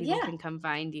and where people Yeah. can come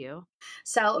find you?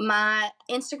 So my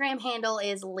Instagram handle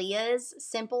is Leah's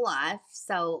Simple Life.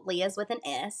 So Leah's with an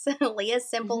S, Leah's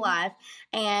Simple Mhm. Life.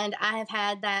 And I have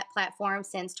had that platform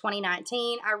since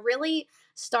 2019. I really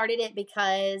started it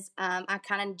because I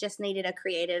kind of just needed a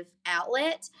creative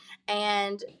outlet.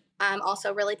 And I'm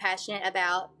also really passionate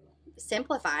about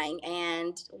simplifying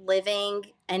and living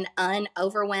an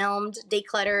unoverwhelmed,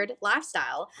 decluttered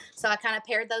lifestyle. So I kind of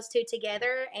paired those two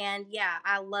together. And yeah,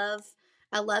 I love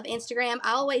Instagram.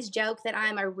 I always joke that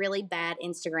I'm a really bad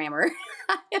Instagrammer.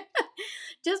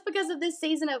 Just because of this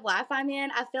season of life I'm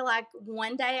in, I feel like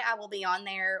one day I will be on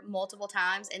there multiple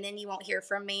times and then you won't hear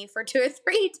from me for 2 or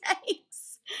 3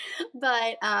 days.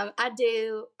 But I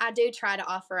do try to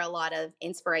offer a lot of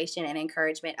inspiration and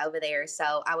encouragement over there.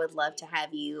 So I would love to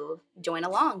have you join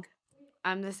along.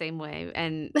 I'm the same way,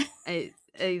 and I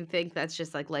think that's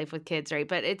just, like, life with kids, right?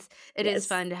 But it is Yes.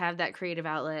 fun to have that creative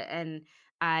outlet, and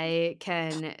I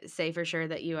can say for sure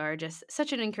that you are just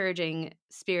such an encouraging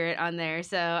spirit on there,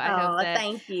 so Oh,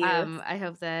 thank you. I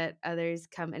hope that others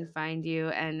come and find you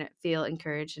and feel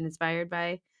encouraged and inspired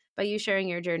by you sharing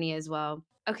your journey as well.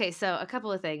 Okay, so a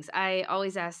couple of things. I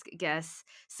always ask guests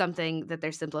something that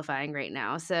they're simplifying right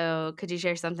now, so could you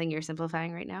share something you're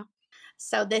simplifying right now?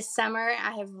 So this summer,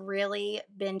 I have really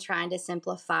been trying to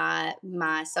simplify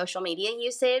my social media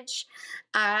usage.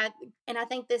 I and I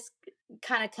think this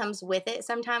kind of comes with it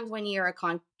sometimes when you're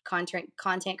a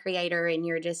content creator and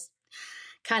you're just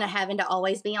kind of having to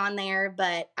always be on there.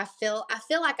 But I feel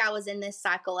like I was in this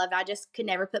cycle of I just could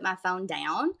never put my phone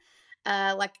down.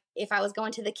 Like if I was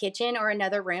going to the kitchen or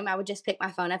another room, I would just pick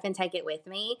my phone up and take it with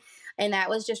me, and that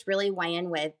was just really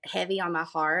weighing with heavy on my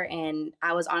heart. And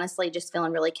I was honestly just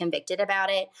feeling really convicted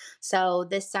about it. So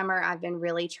this summer, I've been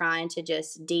really trying to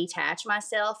just detach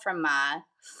myself from my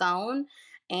phone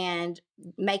and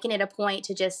making it a point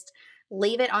to just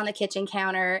leave it on the kitchen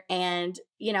counter, and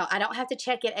I don't have to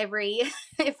check it every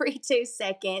every 2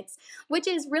 seconds, which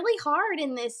is really hard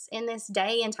in this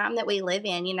day and time that we live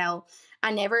in.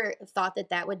 I never thought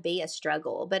that that would be a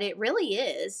struggle, but it really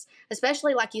is,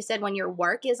 especially like you said, when your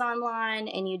work is online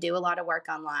and you do a lot of work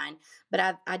online.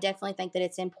 But I definitely think that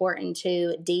it's important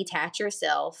to detach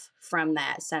yourself from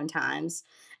that sometimes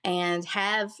and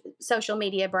have social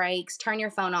media breaks, turn your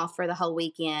phone off for the whole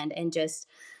weekend, and just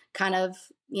kind of,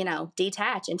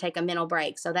 detach and take a mental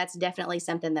break. So that's definitely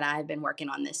something that I've been working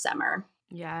on this summer.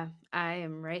 Yeah, I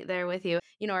am right there with you.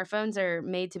 Our phones are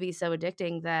made to be so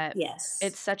addicting that Yes.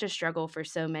 it's such a struggle for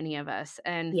so many of us.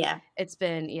 And Yeah. it's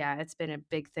been a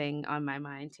big thing on my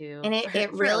mind too And it, for it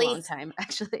for a really long time,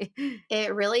 actually.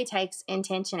 it really takes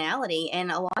intentionality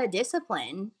and a lot of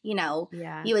discipline.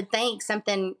 Yeah. You would think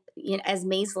something as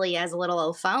measly as a little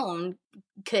old phone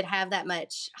could have that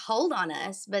much hold on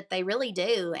us, but they really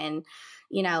do. And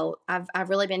I've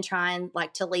really been trying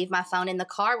like to leave my phone in the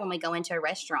car when we go into a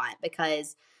restaurant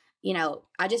because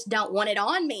I just don't want it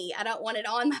on me. I don't want it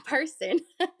on my person.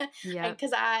 And Yep.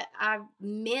 because I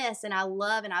miss and I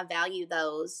love and I value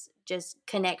those just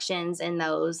connections and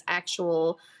those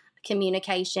actual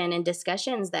communication and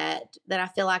discussions that I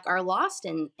feel like are lost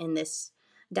in this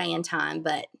day and time,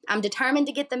 but I'm determined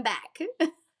to get them back.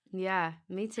 Yeah,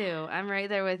 me too. I'm right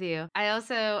there with you. I have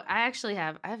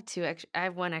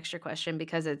one extra question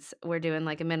because we're doing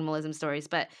like a minimalism stories,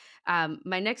 but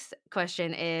my next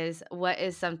question is what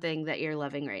is something that you're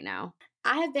loving right now?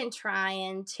 I have been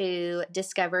trying to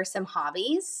discover some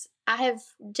hobbies. I have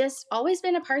just always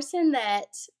been a person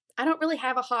that I don't really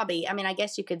have a hobby. I mean, I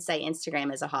guess you could say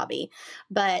Instagram is a hobby,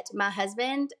 but my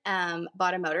husband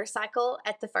bought a motorcycle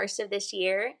at the first of this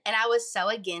year, and I was so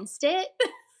against it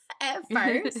at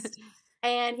first.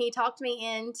 And he talked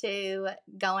me into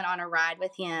going on a ride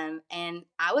with him, and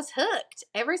I was hooked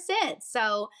ever since.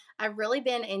 So I've really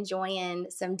been enjoying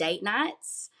some date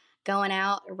nights, going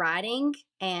out riding,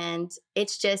 and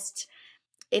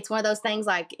it's one of those things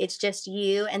like it's just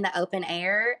you in the open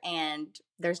air and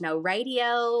there's no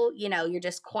radio, you're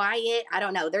just quiet. I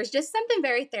don't know. There's just something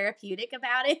very therapeutic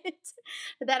about it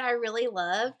that I really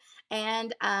love.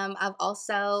 And I've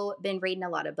also been reading a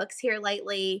lot of books here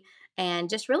lately and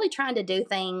just really trying to do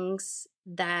things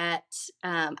that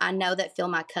I know that fill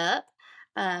my cup.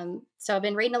 So I've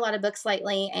been reading a lot of books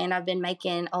lately, and I've been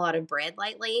making a lot of bread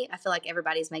lately. I feel like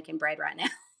everybody's making bread right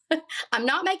now. I'm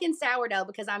not making sourdough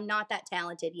because I'm not that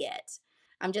talented yet.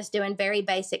 I'm just doing very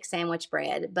basic sandwich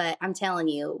bread. But I'm telling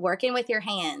you, working with your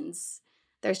hands,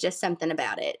 there's just something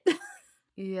about it.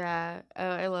 Yeah. Oh,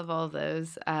 I love all of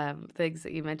those things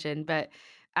that you mentioned. But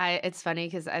it's funny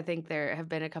because I think there have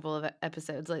been a couple of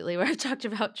episodes lately where I've talked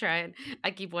about trying.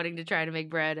 I keep wanting to try to make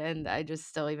bread, and I just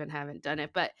still even haven't done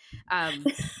it. But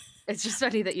it's just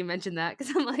funny that you mentioned that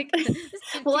because I'm like, this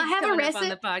Well, I keeps have a coming up on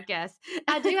recipe. the podcast.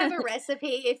 I do have a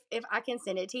recipe. If I can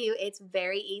send it to you, it's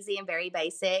very easy and very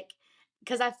basic.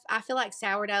 Because I feel like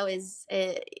sourdough is,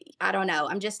 I don't know,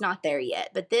 I'm just not there yet.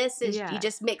 But this is, you Yeah.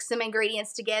 just mix some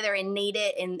ingredients together and knead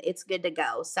it, and it's good to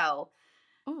go. So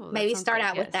Oh, that maybe sounds start good.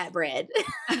 out with Yes. that bread.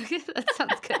 Okay, that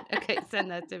sounds good. Okay,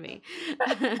 send that to me.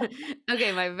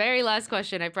 Okay, my very last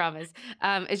question, I promise,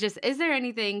 is there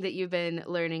anything that you've been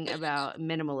learning about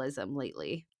minimalism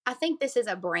lately? I think this is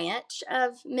a branch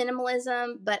of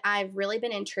minimalism, but I've really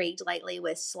been intrigued lately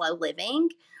with slow living,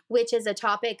 which is a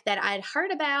topic that I'd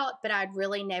heard about, but I'd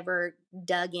really never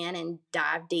dug in and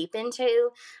dived deep into.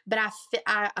 But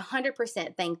I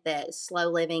 100% think that slow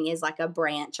living is like a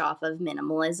branch off of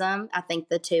minimalism. I think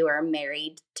the two are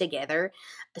married together.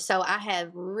 So I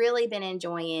have really been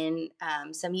enjoying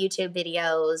some YouTube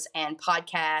videos and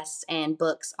podcasts and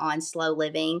books on slow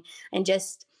living, and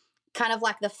just kind of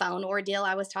like the phone ordeal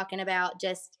I was talking about,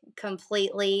 just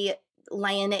completely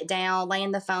laying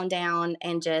the phone down,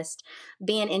 and just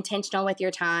being intentional with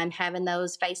your time, having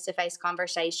those face to face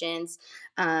conversations,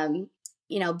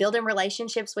 building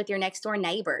relationships with your next door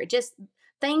neighbor, just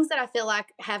things that I feel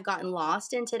like have gotten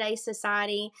lost in today's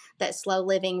society that slow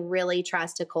living really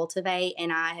tries to cultivate.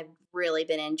 And I have really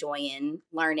been enjoying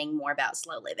learning more about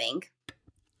slow living.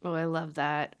 Oh, I love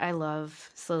that. I love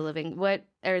slow living. What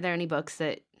are there any books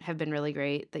that have been really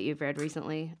great that you've read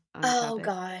recently on the Oh topic?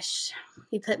 gosh,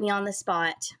 you put me on the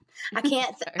spot. I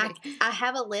can't. Sorry. I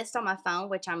have a list on my phone,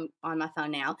 which I'm on my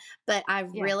phone now. But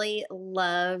I've Yeah. really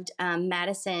loved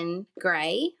Madison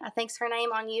Gray, I think's her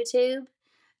name, on YouTube.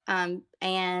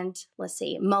 And let's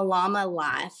see, Malama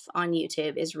Life on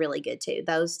YouTube is really good too.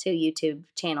 Those two YouTube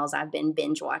channels I've been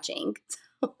binge watching.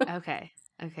 Okay.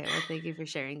 Okay. Well, thank you for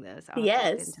sharing those. I'll have to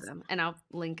look into Yes. them, and I'll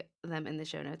link them in the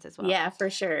show notes as well. Yeah, for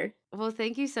sure. Well,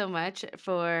 thank you so much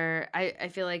for I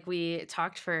feel like we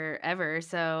talked forever.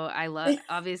 So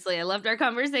obviously I loved our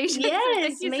conversation. So thank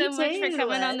Yes, you me so much for too.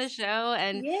 coming on the show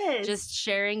and Yes. just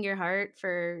sharing your heart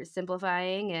for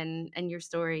simplifying and your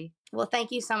story. Well,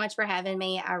 thank you so much for having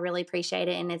me. I really appreciate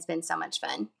it, and it's been so much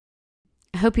fun.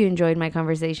 I hope you enjoyed my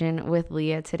conversation with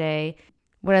Leah today.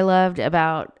 What I loved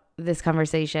about this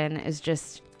conversation is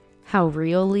just how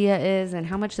real Leah is and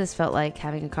how much this felt like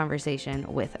having a conversation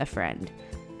with a friend.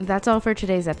 That's all for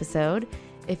today's episode.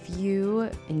 If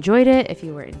you enjoyed it, if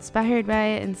you were inspired by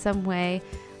it in some way,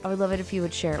 I would love it if you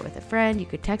would share it with a friend. You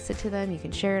could text it to them. You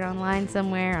can share it online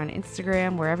somewhere, on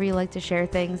Instagram, wherever you like to share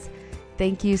things.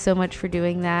 Thank you so much for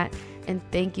doing that. And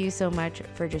thank you so much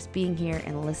for just being here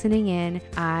and listening in.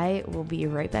 I will be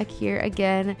right back here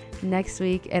again next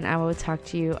week, and I will talk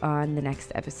to you on the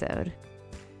next episode.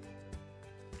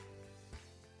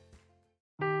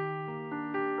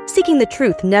 Seeking the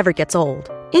truth never gets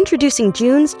old. Introducing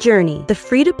June's Journey, the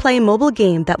free-to-play mobile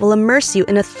game that will immerse you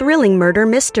in a thrilling murder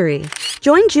mystery.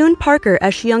 Join June Parker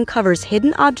as she uncovers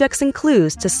hidden objects and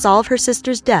clues to solve her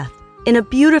sister's death in a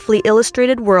beautifully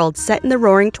illustrated world set in the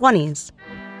Roaring '20s.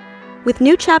 With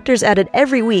new chapters added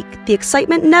every week, the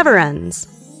excitement never ends.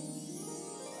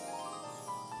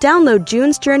 Download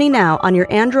June's Journey now on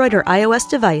your Android or iOS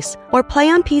device, or play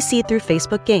on PC through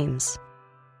Facebook Games.